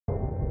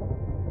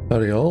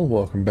Howdy y'all,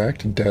 welcome back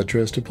to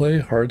dadtriesto play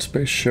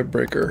Hardspace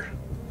Shipbreaker.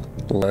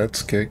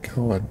 Let's get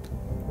going.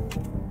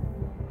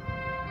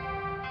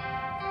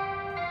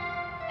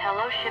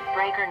 Hello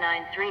Shipbreaker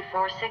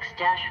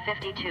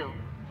 9346-52.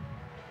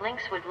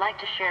 Lynx would like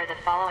to share the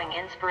following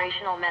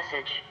inspirational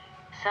message.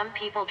 Some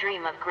people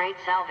dream of great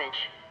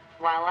salvage,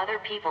 while other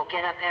people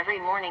get up every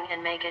morning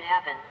and make it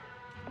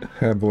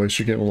happen. Boys,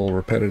 you're getting a little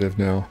repetitive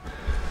now.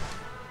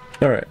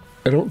 Alright,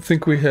 I don't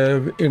think we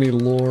have any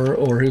lore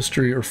or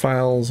history or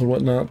files and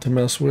whatnot to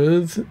mess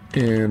with,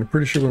 and I'm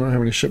pretty sure we don't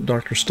have any ship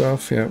doctor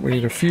stuff. Yeah, we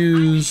need a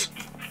fuse.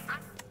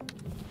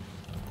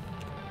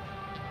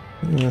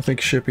 And I think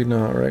shippy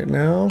not right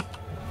now.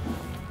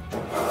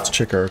 Let's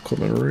check our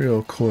equipment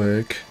real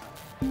quick.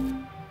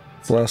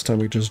 It's the last time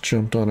we just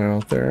jumped on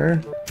out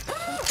there.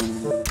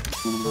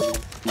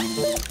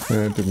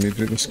 I didn't need to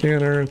do the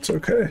scanner, it's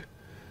okay.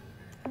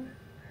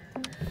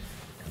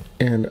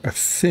 And I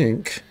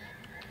think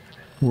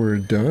we're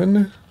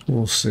done.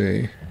 We'll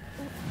see.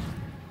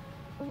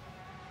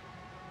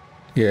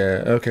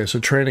 Yeah, okay, so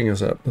training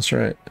is up. That's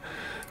right.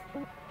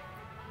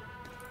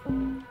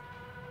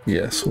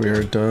 Yes, we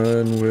are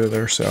done with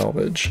our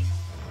salvage.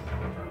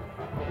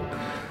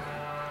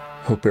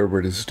 Hope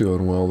everybody's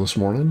doing well this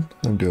morning.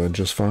 I'm doing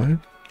just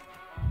fine.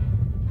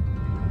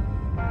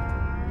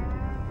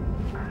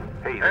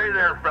 Hey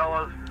there,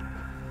 fellas.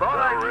 Thought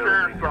I'd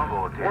share some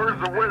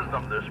words of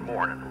wisdom this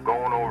morning. We're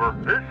going over.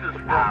 This is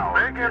from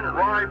Megan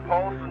Rye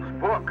Paulson's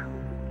book,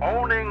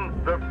 Owning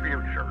the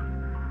Future.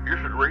 You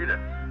should read it.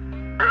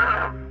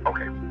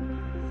 Okay.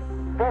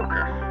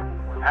 Focus.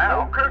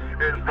 Focus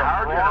is the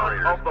front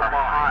of the mind.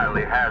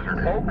 Highly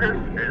hazardous. Focus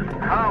is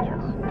power.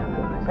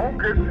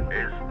 Focus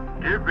is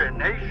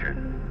divination.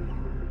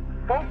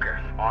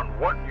 Focus on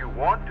what you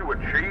want to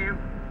achieve.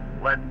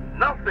 Let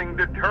nothing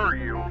deter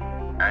you,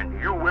 and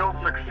you will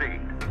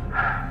succeed.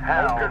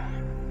 Focus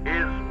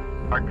is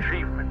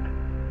achievement.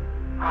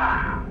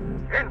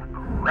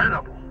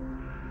 Incredible.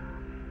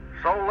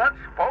 So let's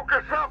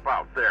focus up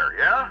out there,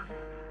 yeah?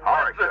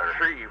 Let's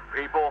achieve,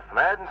 people. I'm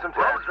adding some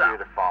tasks for you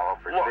to follow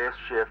for this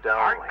shift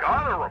only. I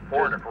gotta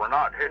report if we're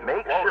not hitting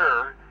Make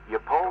sure you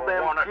pull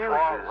them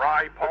fuses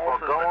before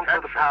going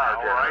for the power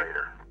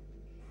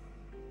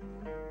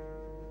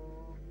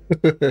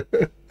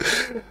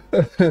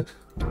generator.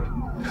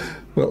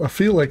 Well, I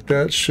feel like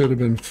that should have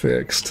been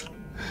fixed.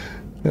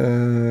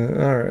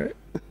 Alright.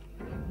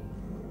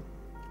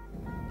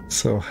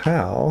 So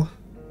how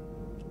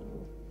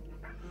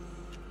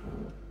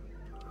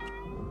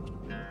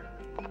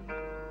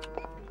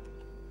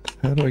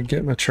do I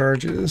get my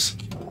charges?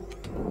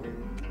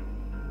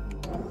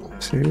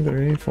 2,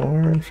 3, 4,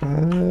 and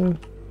 5.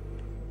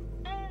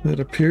 It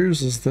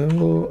appears as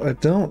though I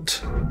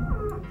don't.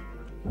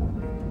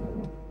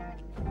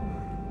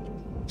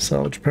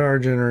 Salvage power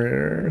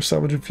generator,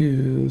 salvage a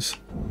fuse.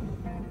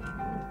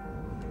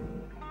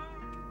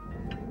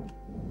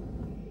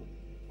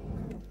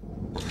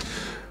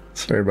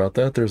 Sorry about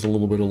that, there's a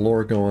little bit of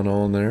lore going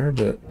on there,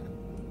 but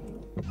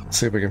let's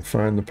see if we can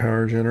find the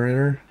power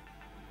generator.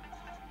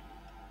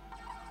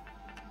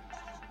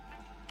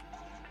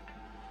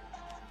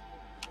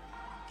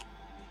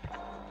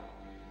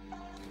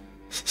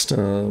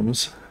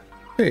 Systems.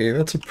 Hey,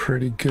 that's a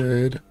pretty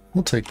good.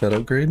 We'll take that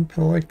upgrade.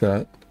 I like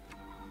that.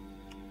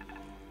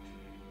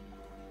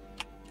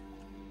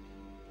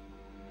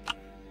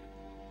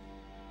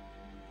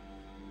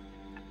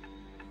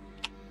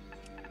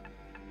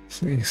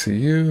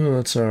 ECU,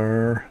 that's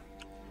our...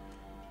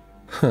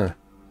 Huh.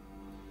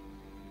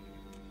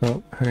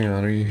 Oh, hang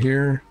on, are you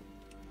here?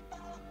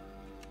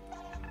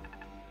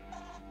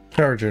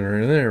 Power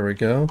generator, there we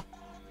go.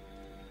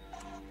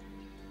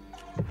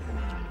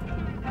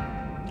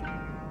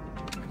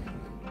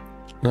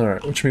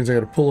 Alright, which means I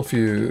gotta pull a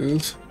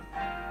fuse.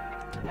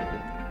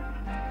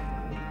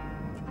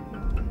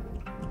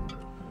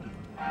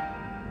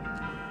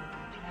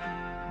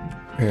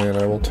 And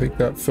I will take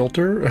that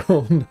filter.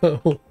 Oh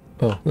no.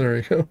 Oh, there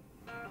we go.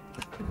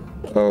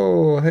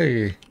 Oh,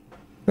 hey.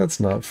 That's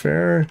not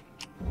fair.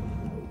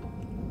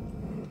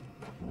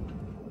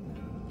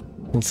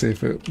 Let's see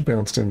if it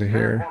bounced into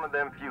here. There's one of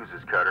them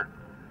fuses, Cutter.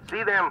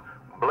 See them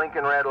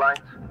blinking red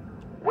lights?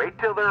 Wait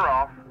till they're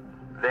off,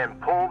 then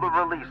pull the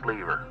release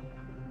lever.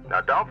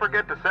 Now don't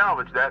forget to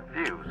salvage that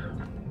fuse.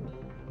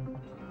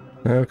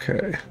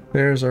 Okay,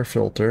 there's our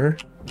filter.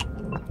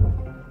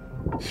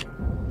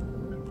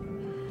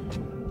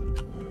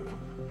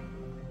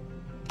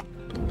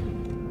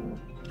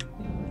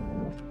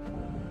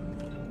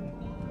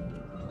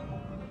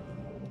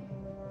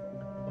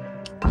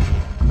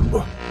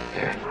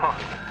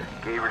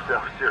 Gave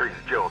yourself a serious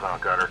jolt, huh,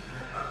 Cutter?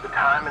 The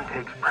timing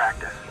takes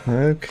practice.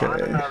 Okay.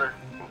 Find another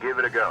and give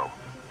it a go.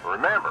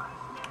 Remember,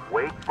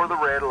 wait for the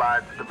red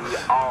lights to be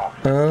off.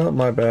 Oh,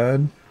 my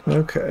bad.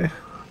 Okay.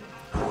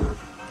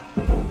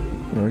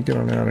 Let me get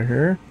on out of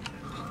here.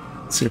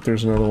 Let's see if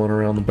there's another one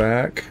around the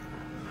back.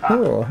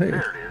 Oh, hey. There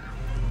it is.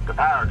 The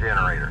power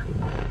generator.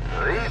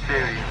 Now, these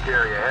duties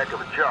carry a heck of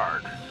a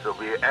charge, so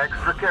be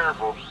extra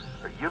careful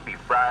or you'll be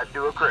fried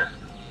to a crisp.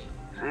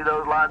 See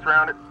those lights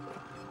around it?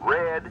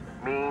 Red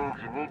means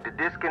you need to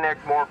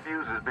disconnect more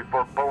fuses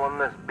before pulling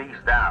this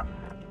beast out.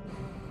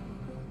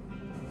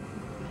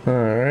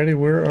 Alrighty,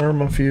 where are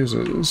my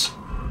fuses?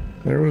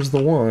 There was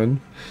the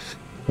one.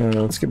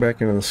 Let's get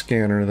back into the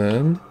scanner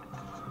then.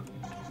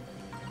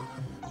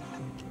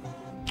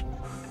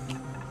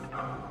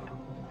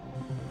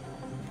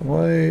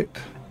 Light.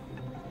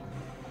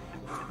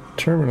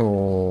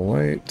 Terminal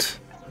light.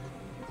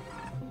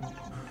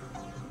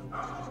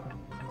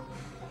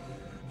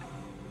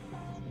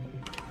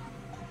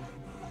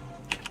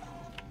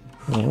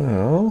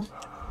 Well.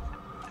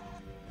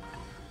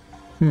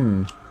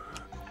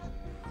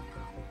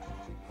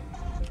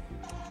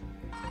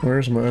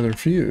 Where's my other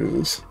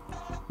fuse?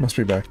 Must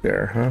be back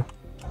there, huh?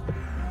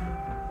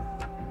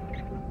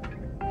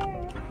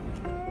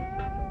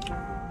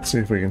 Let's see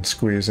if we can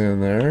squeeze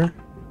in there.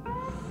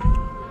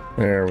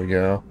 There we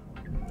go.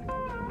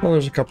 Well,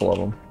 there's a couple of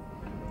them.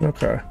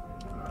 Okay.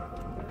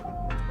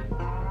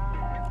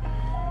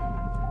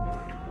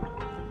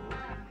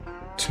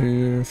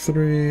 Two,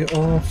 three,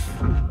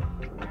 off.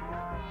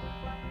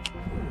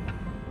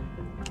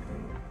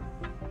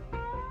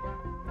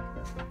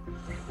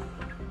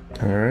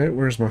 Alright,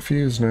 where's my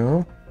fuse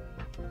now?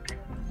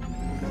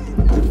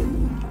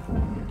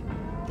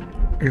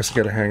 I guess I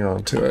gotta hang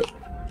on to it.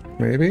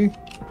 Maybe?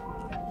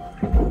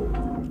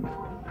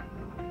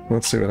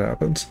 Let's see what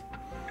happens.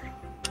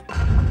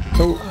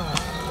 Oh!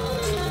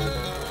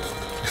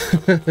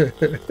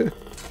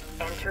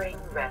 Entering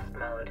rest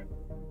mode.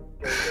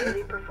 Your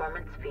daily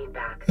performance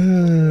feedback.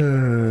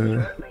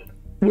 Shortly.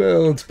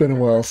 Well, it's been a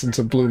while since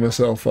I blew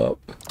myself up.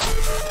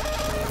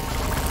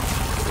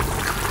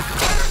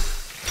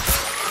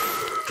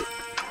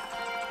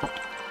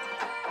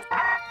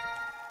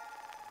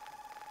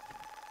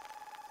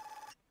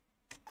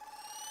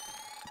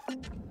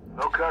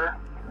 No, Cutter,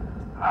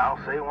 I'll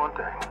say one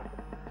thing.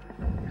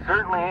 You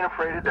certainly ain't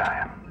afraid of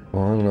dying.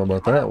 Well, I don't know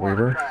about But I that, wanna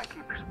Weaver. try and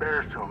keep your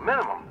spares to a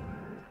minimum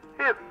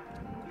if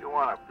you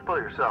want to pull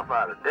yourself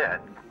out of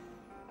debt.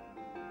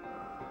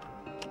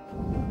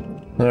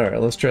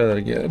 Alright, let's try that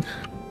again.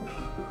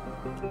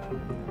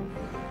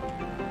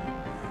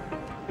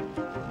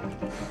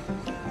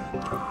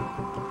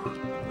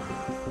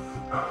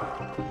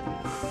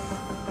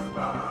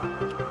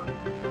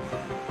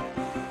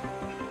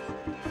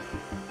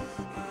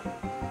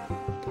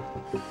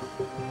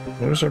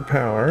 There's our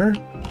power.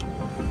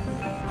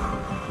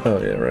 Oh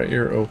yeah, right,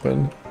 you're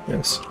open.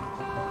 Yes.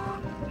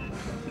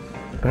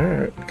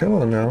 Alright, come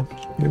on now.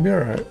 You'll be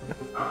alright.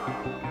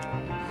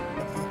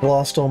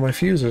 Lost all my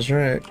fuses,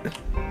 right?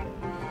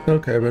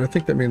 Okay, but I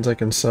think that means I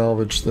can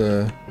salvage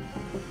the...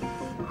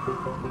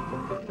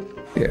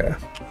 Yeah.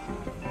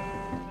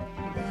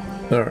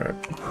 Alright.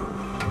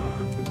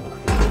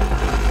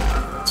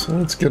 So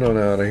let's get on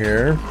out of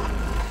here.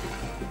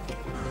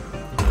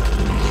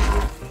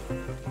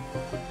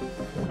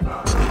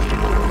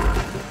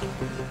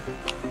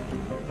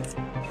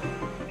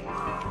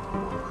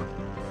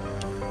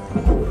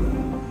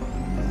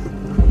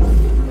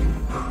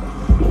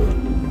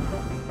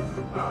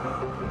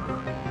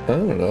 I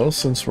don't know,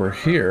 since we're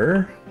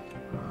here,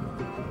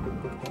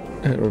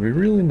 it would be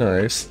really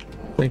nice,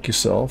 thank you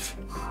self,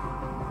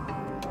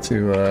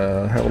 to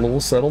have a little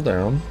settle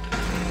down.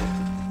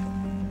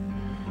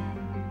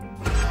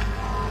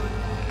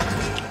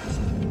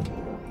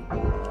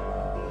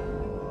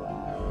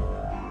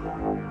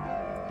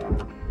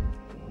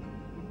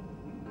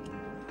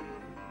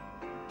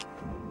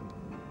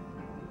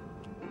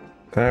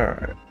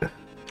 Alright.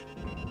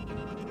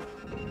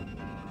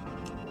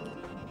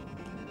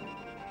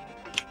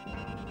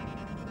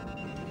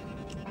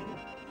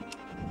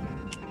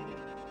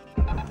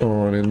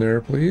 On in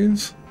there,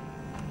 please.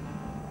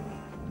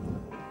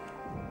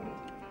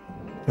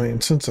 I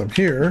mean, since I'm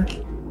here,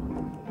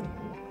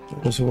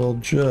 might as well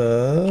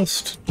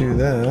just do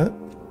that.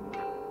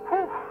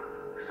 Whew,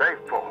 safe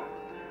pull.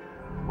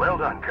 Well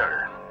done,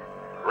 Cutter.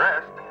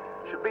 Rest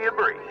should be a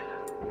breeze.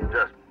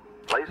 Just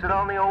place it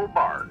on the old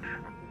barge.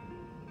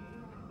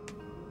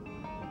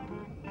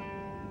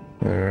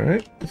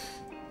 Alright.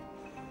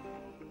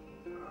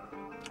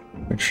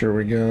 Make sure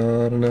we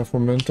got enough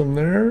momentum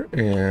there,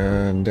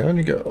 and down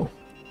you go.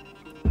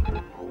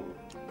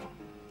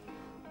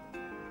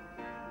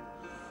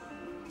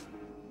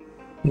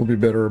 We'll be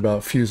better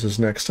about fuses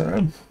next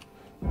time.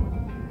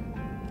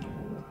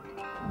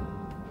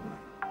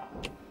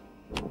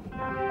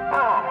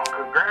 Oh,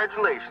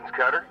 congratulations,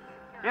 Cutter.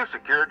 You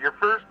secured your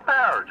first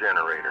power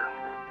generator.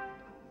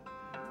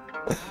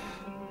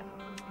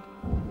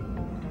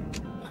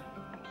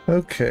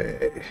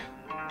 Okay.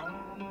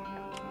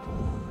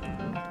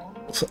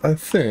 So I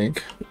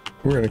think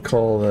we're going to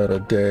call that a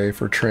day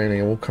for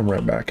training, and we'll come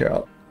right back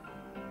out.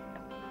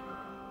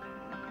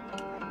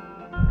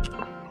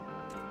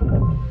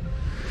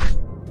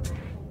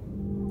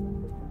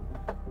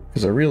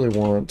 Because I really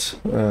want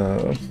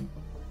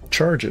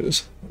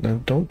charges, and I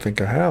don't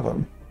think I have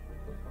them.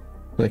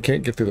 And I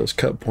can't get through those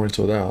cut points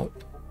without.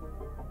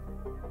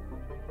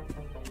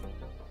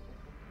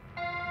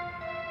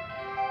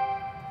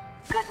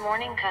 Good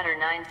morning, Cutter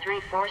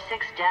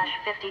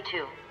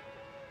 9346-52.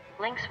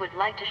 Lynx would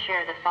like to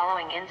share the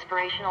following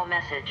inspirational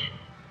message.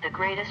 The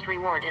greatest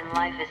reward in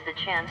life is the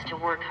chance to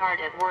work hard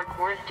at work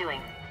worth doing.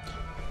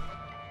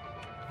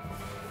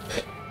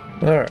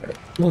 Alright,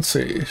 let's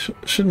see.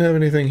 Shouldn't have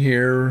anything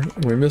here.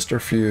 We missed our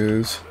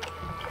fuse.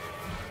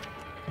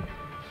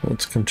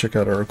 Let's come check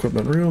out our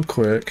equipment real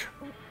quick.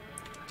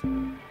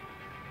 And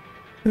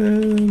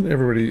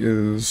everybody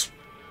is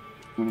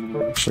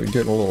actually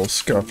getting a little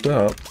scuffed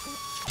up.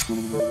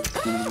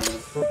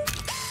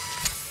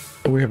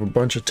 We have a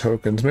bunch of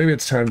tokens. Maybe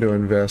it's time to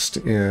invest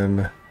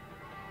in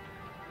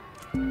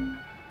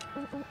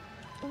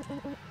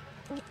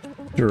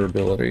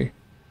durability.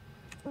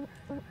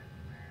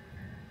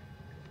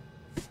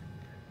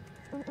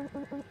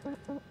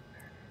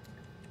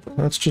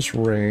 That's just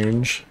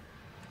range.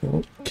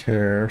 Don't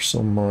care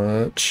so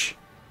much.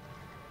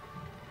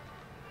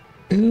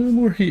 And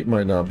more heat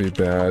might not be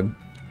bad.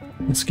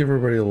 Let's give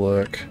everybody a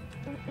look.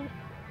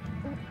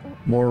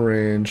 More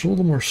range, a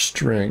little more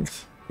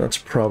strength. That's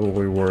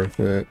probably worth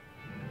it.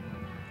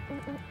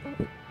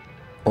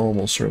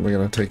 Almost certainly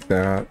gonna take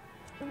that.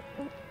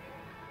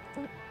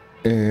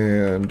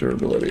 And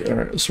durability.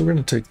 Alright, so we're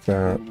gonna take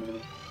that.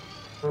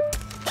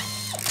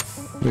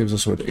 Leaves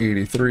us with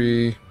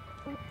 83.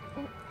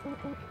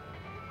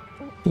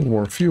 A little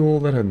more fuel,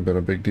 that hadn't been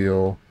a big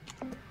deal.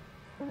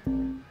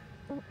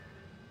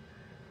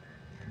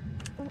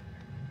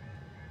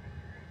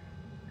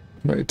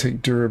 Might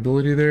take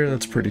durability there,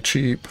 that's pretty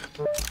cheap.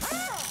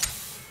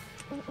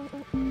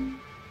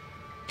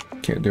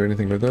 Can't do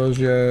anything with those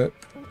yet.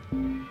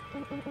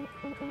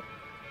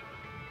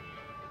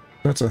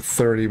 That's a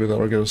 30, but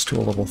that'll get us to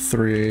a level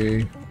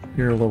 3.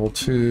 You're a level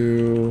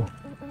 2.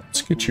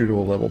 Let's get you to a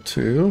level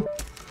 2.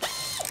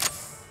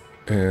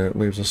 And it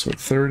leaves us with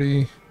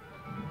 30.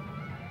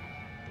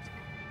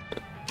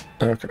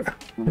 Okay,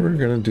 we're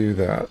gonna do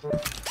that.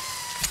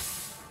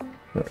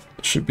 Right.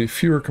 Should be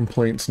fewer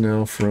complaints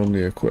now from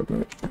the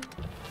equipment.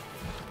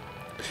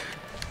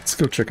 Let's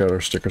go check out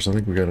our stickers. I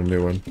think we got a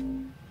new one.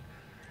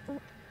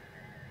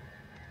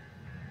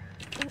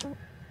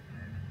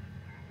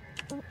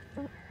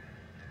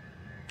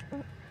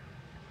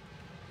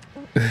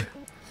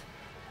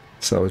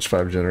 Salvage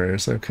 5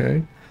 generators,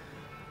 okay.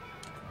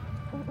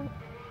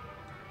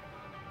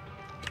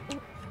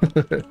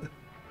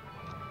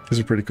 These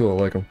are pretty cool,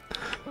 I like them.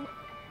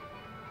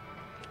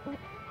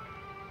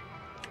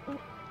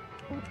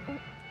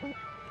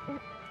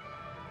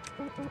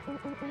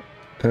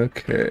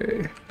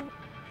 Okay.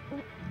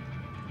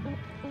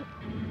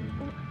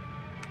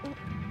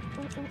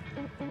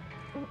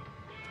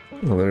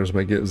 Oh, there's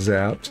my get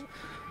zapped.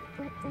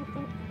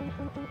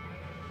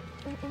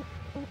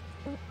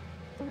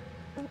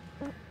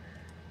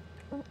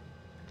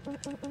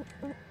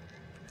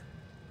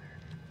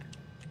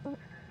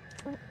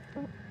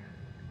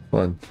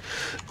 Fun.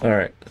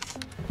 Alright,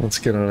 let's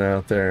get on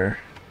out there.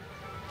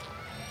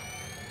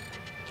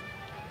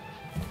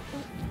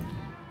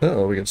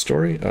 Uh-oh, we get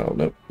story? Oh,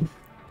 nope.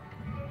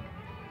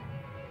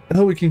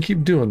 Oh, we can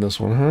keep doing this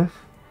one, huh?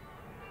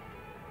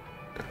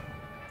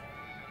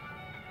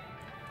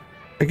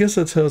 I guess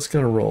that's how it's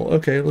gonna roll.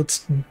 Okay,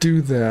 let's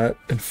do that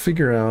and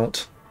figure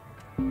out...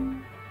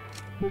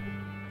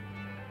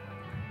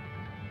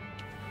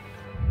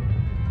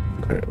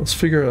 Alright, let's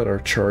figure out our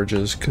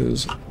charges,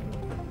 because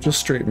just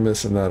straight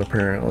missing that,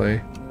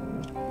 apparently.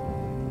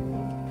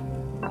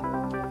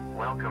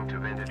 Welcome to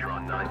Vintage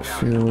Run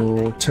 9000.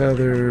 Fuel,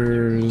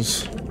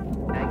 tethers...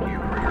 Thank you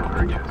for your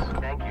purchase.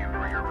 Thank you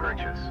for your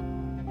purchase.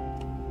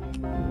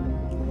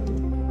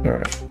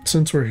 Alright,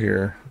 since we're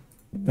here,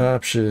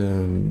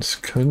 options,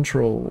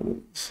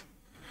 controls,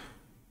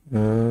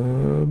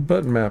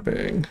 button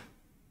mapping.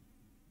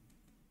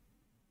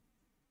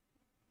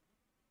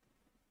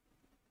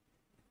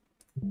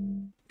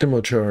 Demo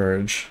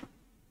charge.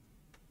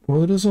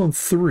 Well, it is on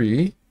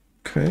 3.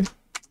 Okay.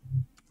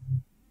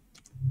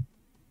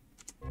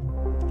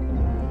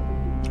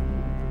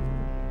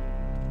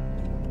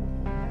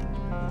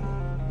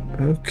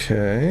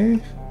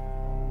 Okay.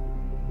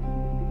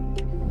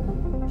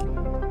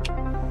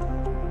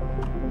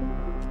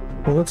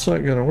 Well, that's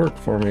not gonna work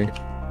for me.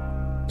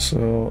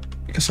 So,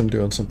 I guess I'm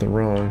doing something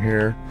wrong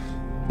here.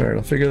 Alright,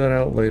 I'll figure that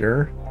out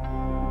later.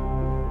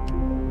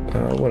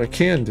 What I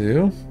can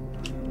do...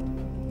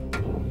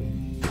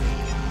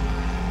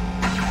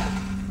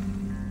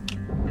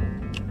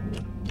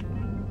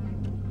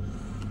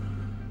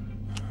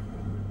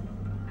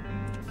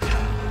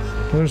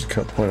 There's a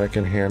cut point I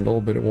can handle,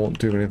 but it won't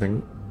do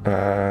anything.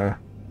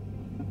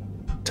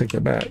 Take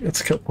that back.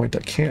 It's a cut point I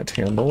can't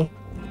handle.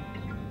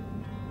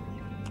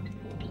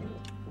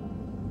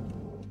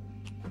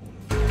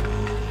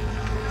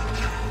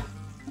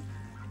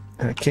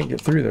 I can't get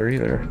through there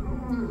either.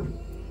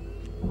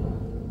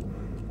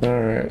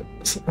 Alright,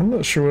 so I'm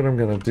not sure what I'm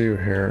gonna do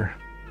here.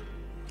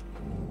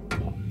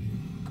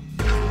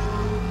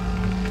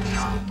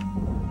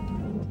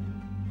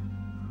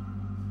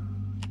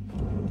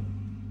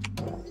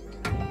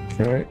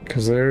 Alright,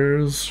 because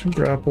there's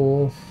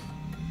grapple,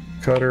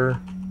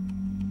 cutter.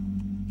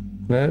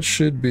 That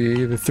should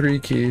be, the 3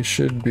 key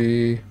should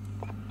be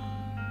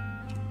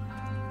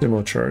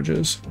Demo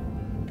charges.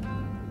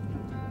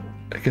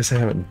 I guess I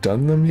haven't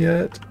done them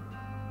yet.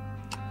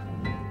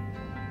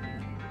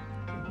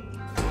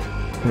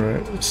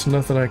 Alright, it's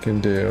nothing I can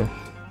do.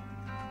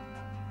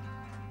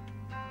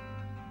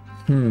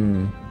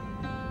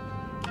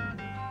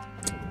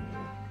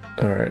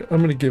 Alright,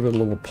 I'm gonna give it a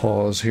little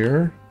pause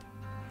here.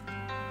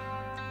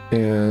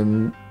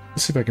 And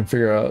see if I can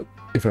figure out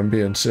if I'm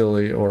being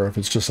silly or if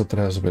it's just something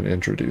that hasn't been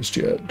introduced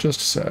yet.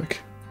 Just a sec.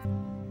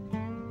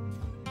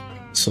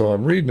 So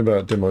I'm reading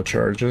about demo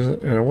charges,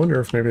 and I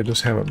wonder if maybe I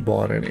just haven't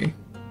bought any.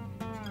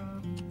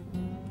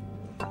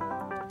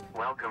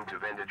 Welcome to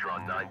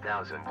Vendatron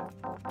 9000.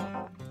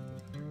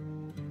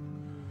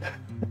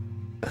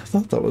 I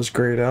thought that was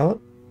grayed out.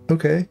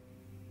 Okay.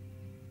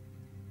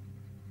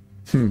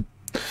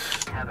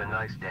 Have a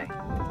nice day.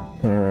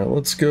 Alright,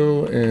 let's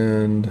go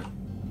and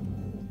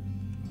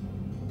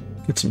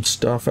get some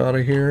stuff out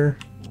of here.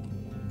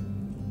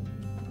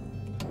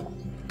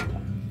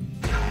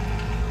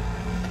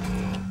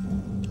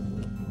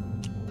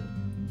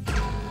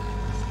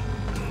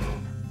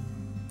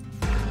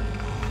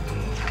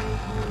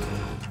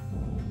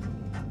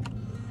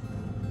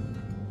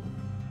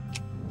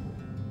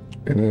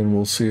 And then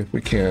we'll see if we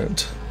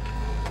can't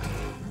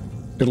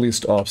at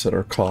least offset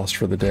our cost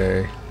for the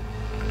day.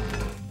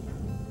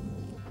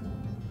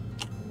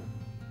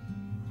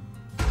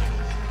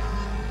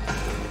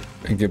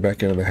 And get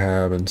back into the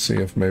hab and see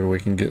if maybe we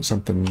can get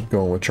something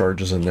going with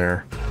charges in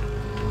there.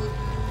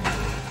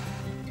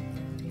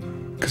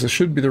 Because it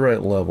should be the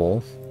right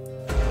level.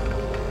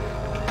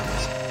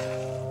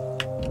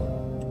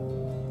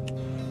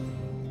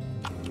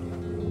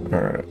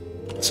 Alright,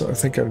 so I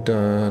think I've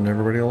done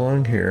everybody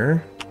along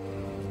here.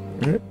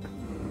 Right.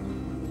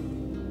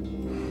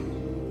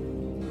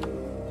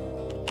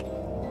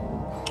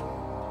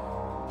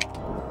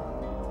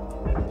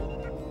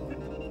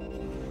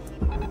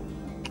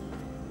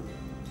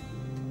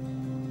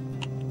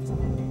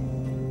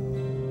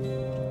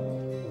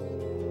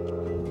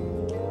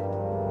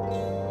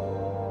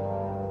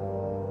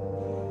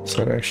 Is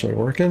that actually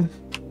working?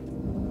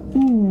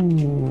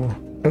 Ooh,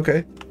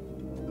 okay.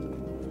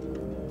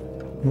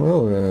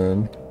 Well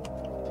then,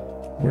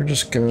 we're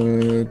just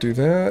gonna do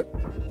that.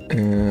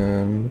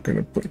 And we're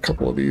gonna put a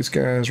couple of these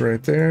guys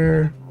right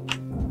there.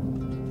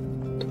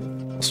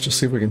 Let's just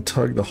see if we can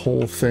tug the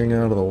whole thing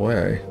out of the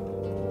way.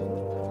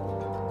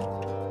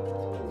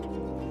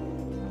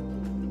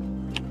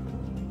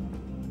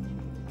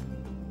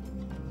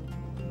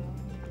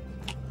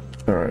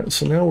 Alright,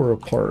 so now we're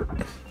apart.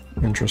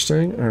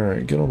 Interesting.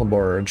 Alright, get on the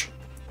barge.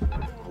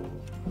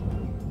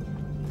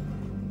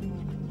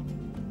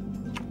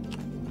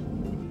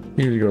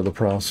 You need to go to the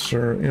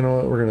processor. You know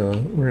what, we're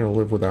gonna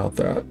live without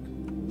that.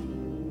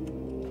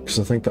 Because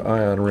I think the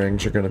ion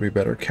rings are going to be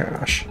better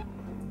cache.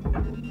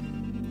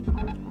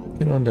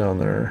 Get on down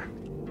there.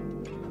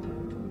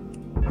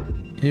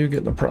 You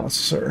get the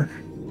processor.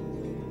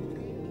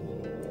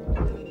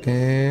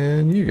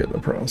 And you get the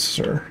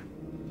processor.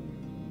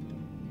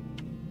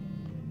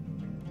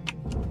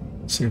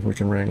 See if we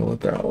can wrangle it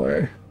that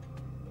way.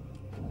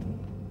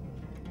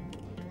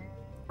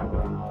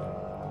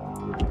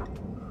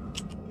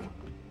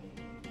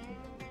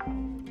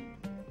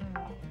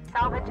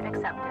 Salvage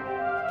accepted.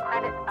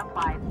 Credit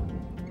applied.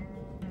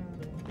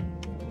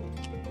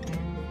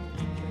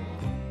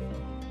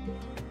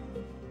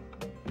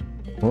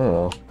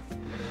 Well,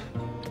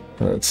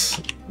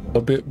 that's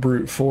a bit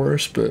brute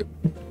force, but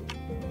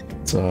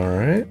it's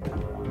alright.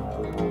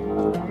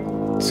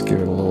 Let's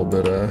give it a little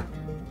bit of...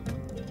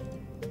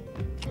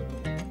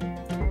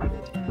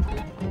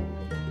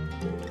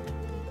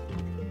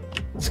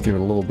 Let's give it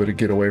a little bit of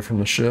get away from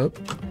the ship.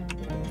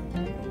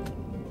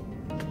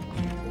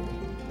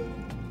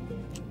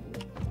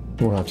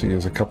 We'll have to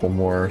use a couple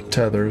more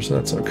tethers,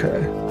 that's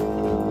okay.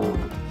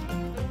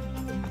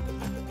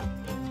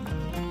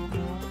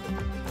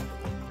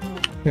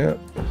 Yep.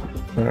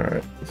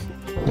 Alright.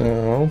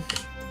 Now,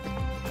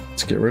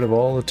 let's get rid of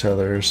all the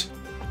tethers.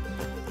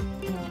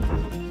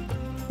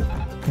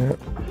 Yep.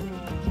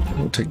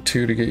 We'll take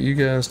 2 to get you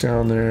guys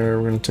down there.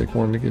 We're going to take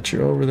 1 to get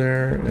you over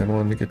there, and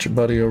 1 to get your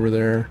buddy over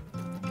there.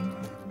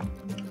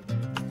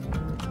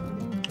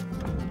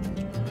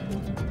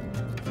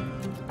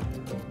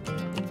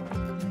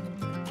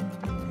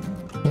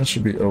 That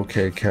should be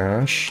okay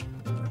cache.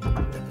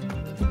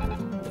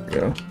 There we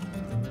go.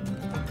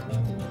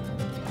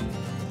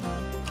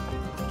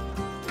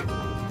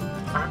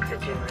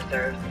 Oxygen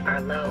reserves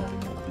are low.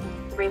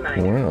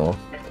 Reminder, Well,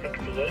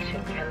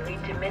 asphyxiation can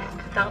lead to missed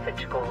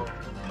salvage goals.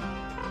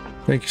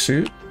 thank you,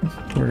 suit.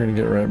 We're gonna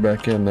get right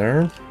back in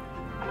there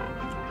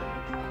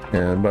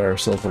and buy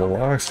ourselves a little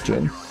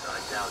oxygen.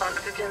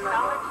 Oxygen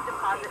level. Salvage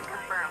deposit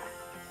confirmed.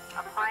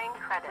 Applying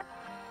credit.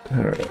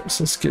 Alright,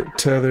 so let's get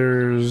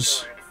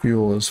tethers.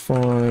 Fuel is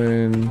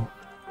fine.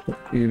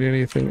 Don't need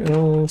anything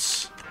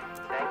else.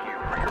 Thank you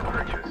for your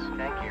purchase.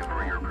 Thank you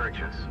for your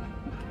purchase.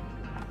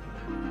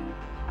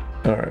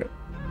 Alright.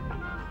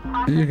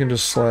 You can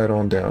just slide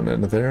on down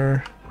into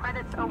there.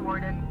 Credits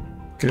awarded.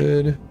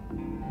 Good.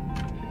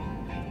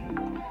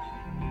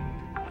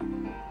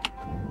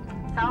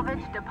 Salvage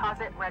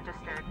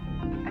registered.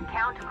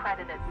 Account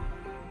credited.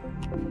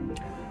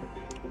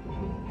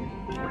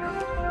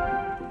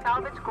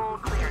 Salvage goal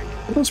cleared.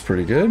 That's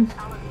pretty good.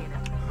 Allocated.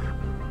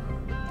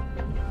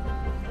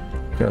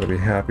 Gotta be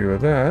happy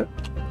with that.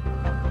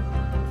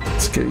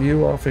 Let's get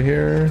you off of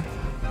here.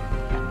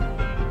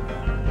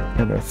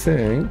 And I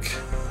think...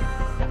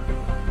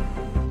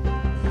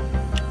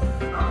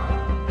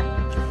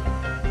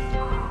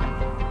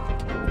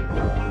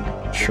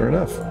 Sure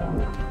enough.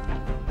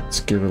 Let's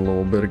give it a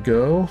little bit of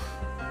go.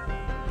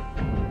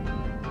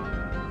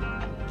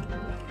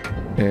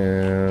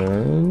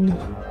 And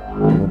a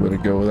little bit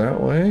of go that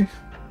way.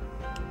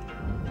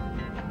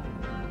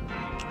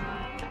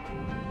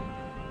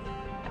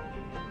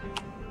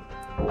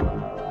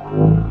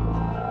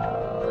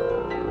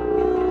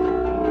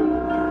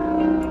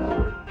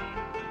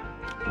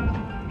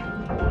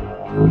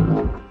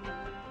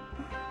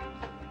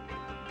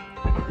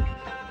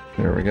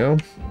 There we go.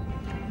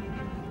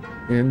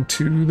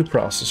 Into the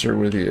processor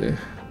with you,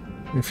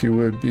 if you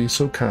would be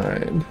so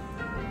kind.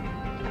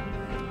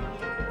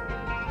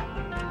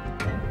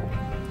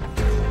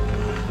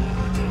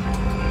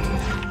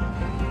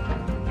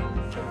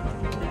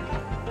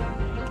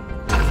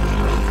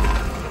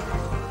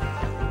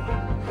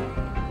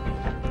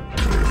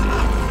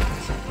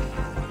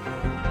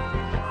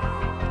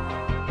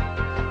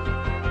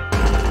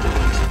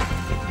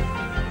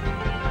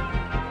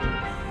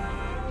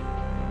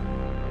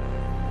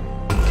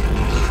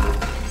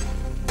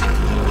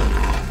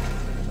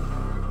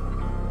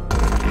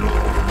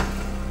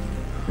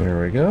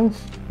 There we go.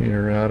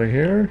 You're out of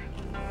here.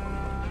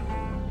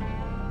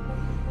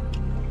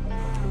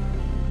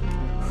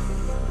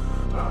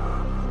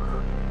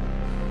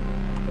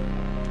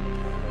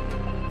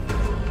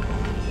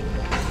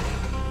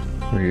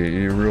 We'll get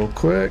you real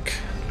quick.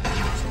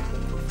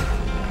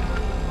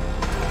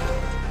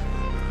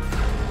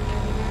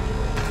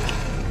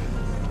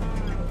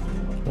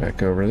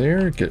 Back over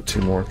there, get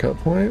 2 more cut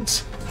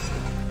points.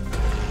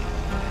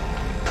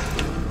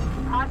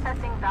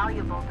 Processing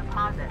valuable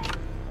deposit.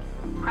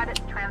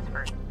 Credits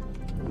transferred.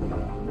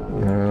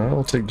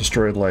 I'll take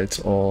destroyed lights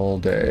all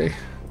day.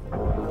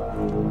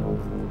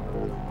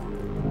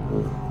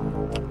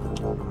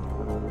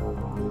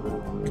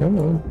 Come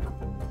on.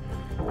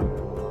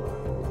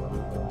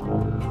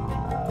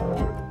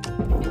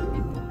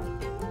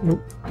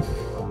 Nope.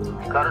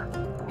 Cutter,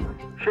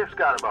 shift's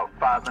got about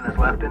 5 minutes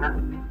left in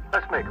her.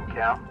 Let's make them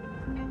count.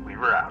 Leave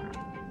her out.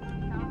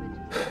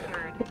 Salvage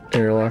secured.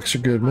 Airlocks are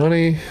good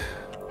money.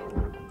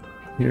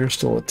 You're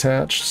still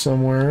attached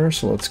somewhere,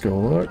 so let's go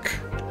look.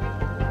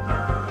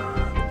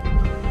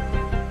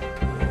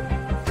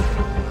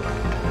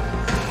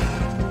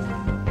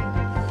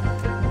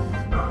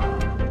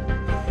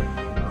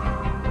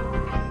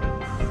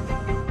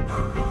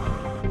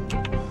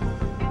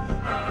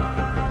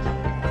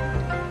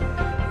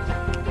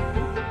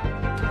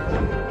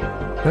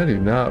 I do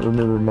not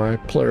remember my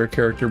player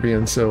character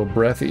being so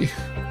breathy.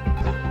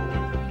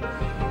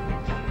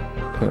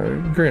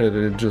 Granted,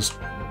 it just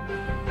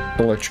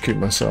electrocute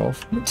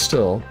myself, but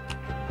still.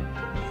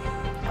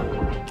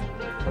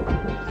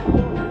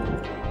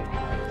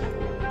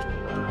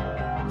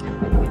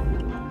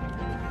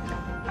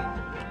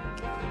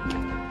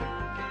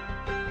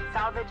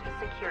 Salvage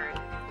secured.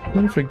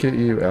 What if I get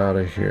you out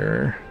of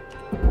here?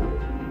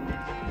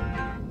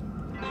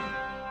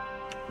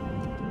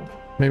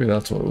 Maybe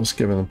that's what was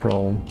giving the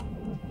problem.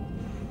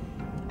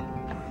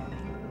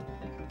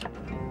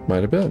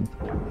 Might have been.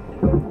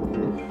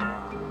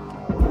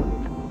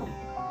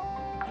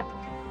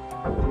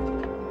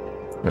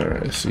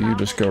 Alright, so you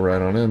just go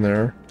right on in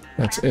there.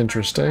 That's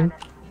interesting.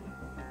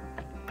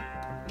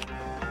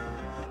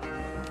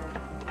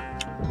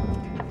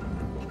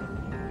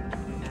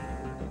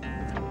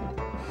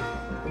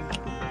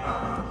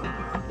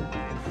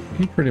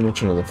 You pretty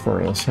much into the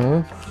furnace,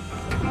 huh?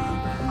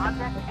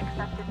 Object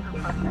accepted for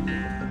processing.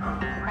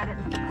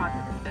 Credits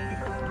deposited.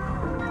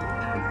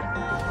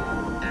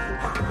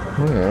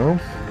 Well.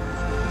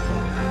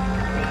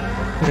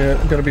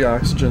 Yeah, gotta be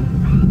oxygen.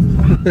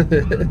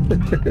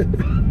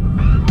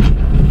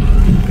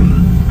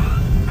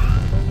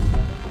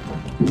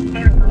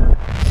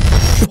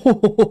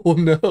 Oh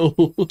no!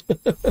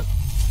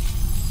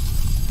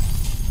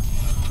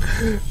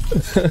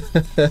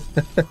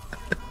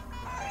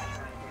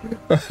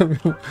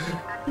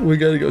 We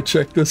gotta go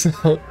check this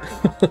out.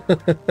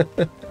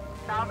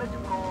 Salvage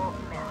goal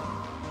missed.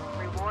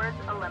 Rewards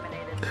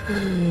eliminated.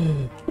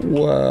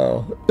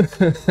 Wow.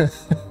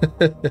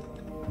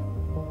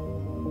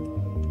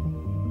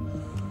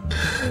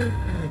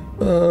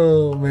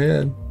 Oh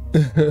man.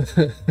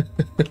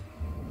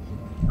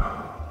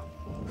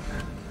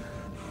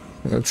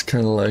 That's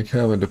kind of like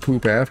having to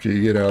poop after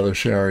you get out of the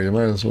shower. You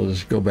might as well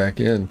just go back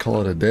in,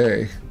 call it a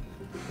day.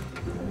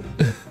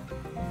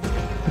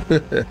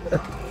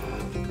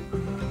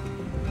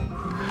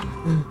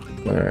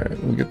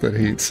 Alright, we'll get that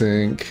heat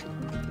sink.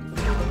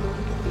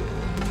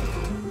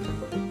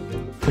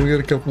 We got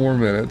a couple more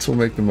minutes. We'll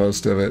make the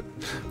most of it.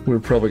 We're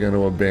probably going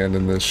to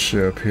abandon this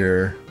ship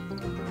here.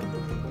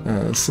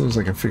 As soon as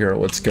I can figure out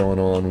what's going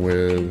on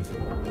with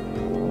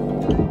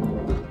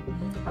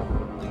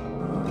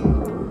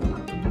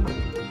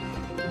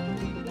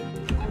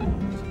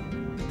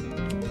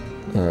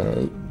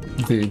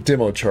The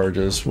demo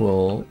charges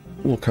will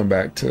come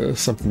back to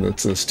something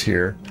that's this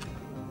tier.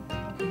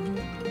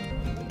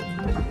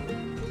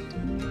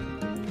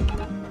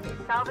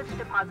 Salvage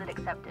deposit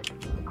accepted.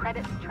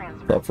 Credits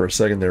transferred. Thought for a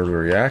second there the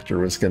reactor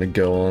was going to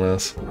go on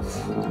us.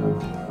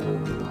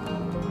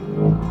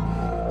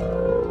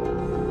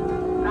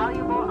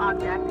 Valuable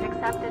object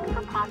accepted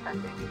for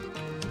processing.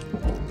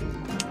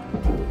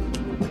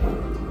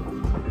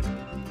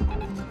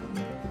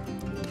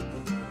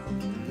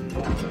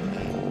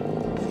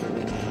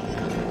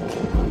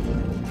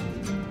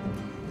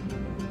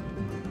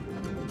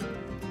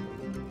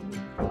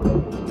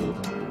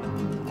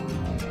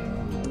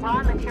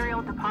 Raw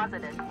material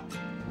deposited.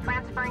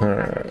 Transferring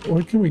Alright, credits.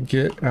 what can we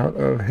get out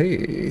of...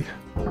 Hey,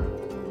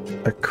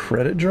 a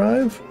credit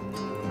drive?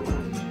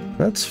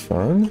 That's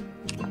fun.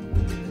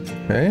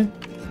 Okay.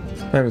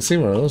 I haven't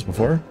seen one of those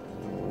before.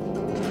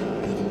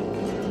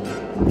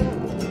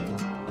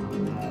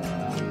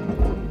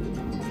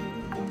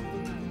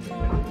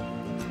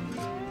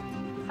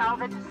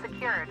 Salvage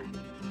secured.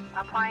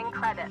 Applying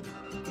credit.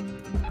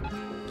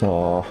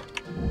 Aw.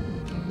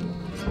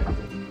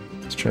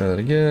 Let's try that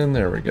again.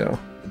 There we go.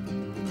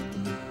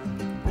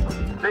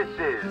 This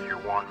is your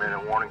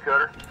 1-minute warning,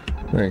 Cutter.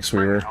 Thanks,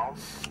 Bring it Weaver. home.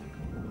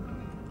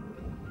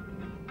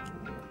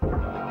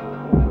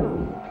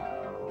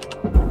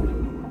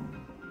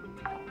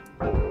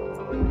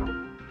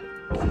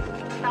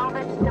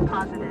 Salvage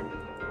deposited.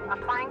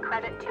 Applying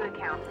credit to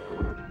account.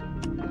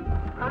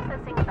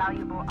 Processing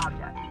valuable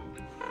object.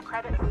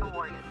 Credits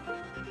awarded.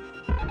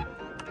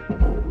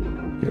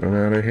 Get on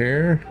out of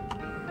here.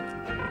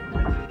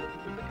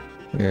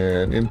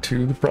 And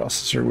into the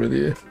processor with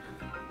you.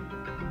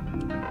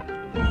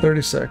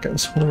 30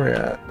 seconds. Where are we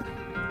at?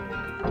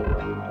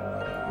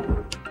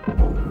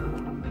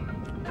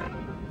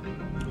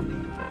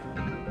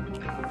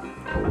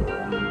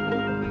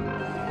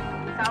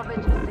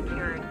 Salvage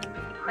secured.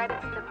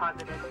 Credits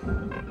deposited.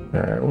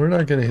 Alright, we're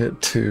not gonna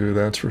hit 2,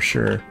 that's for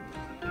sure.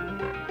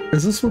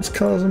 Is this what's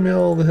causing me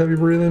all the heavy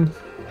breathing?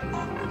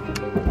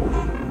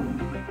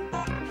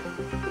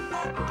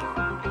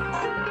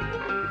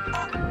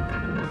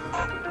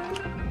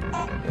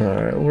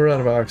 Alright, we're out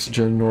of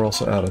oxygen, we're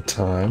also out of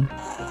time.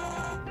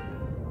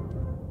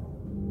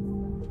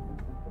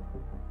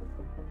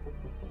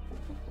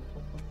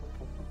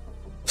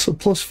 So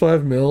plus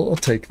 5 mil, I'll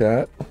take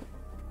that.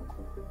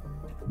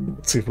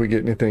 Let's see if we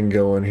get anything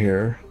going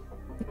here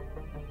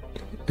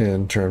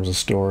in terms of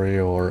story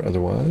or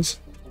otherwise.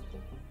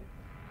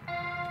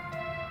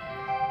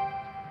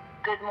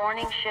 Good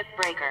morning,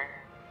 Shipbreaker.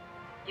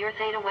 Your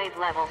theta wave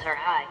levels are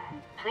high.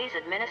 Please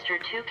administer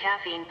 2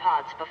 caffeine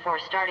pods before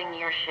starting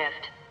your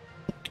shift.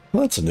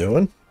 Well, that's a new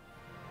one.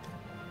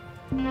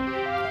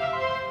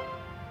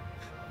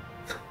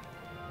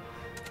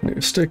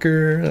 New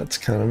sticker, that's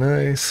kind of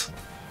nice.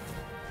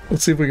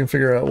 Let's see if we can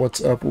figure out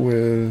what's up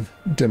with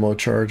demo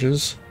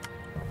charges.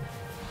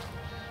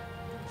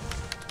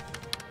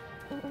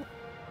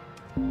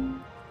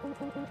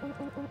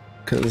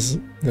 Because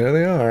there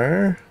they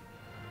are.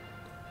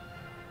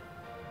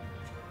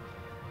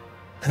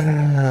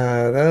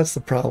 Ah, that's the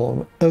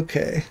problem.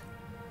 Okay.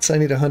 So I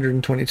need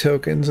 120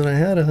 tokens, and I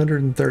had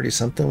 130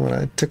 something when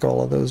I took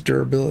all of those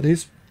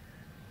durabilities.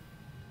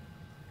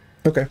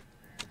 Okay.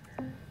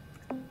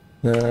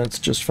 That's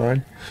just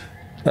fine.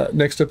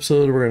 Next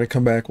episode, we're going to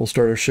come back, we'll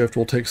start our shift,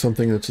 we'll take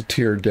something that's a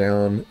tier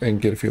down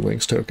and get a few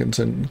links tokens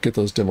and get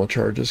those demo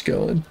charges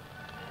going.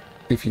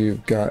 If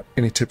you've got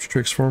any tips or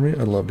tricks for me,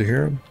 I'd love to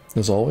hear them.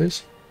 As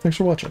always, thanks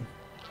for watching.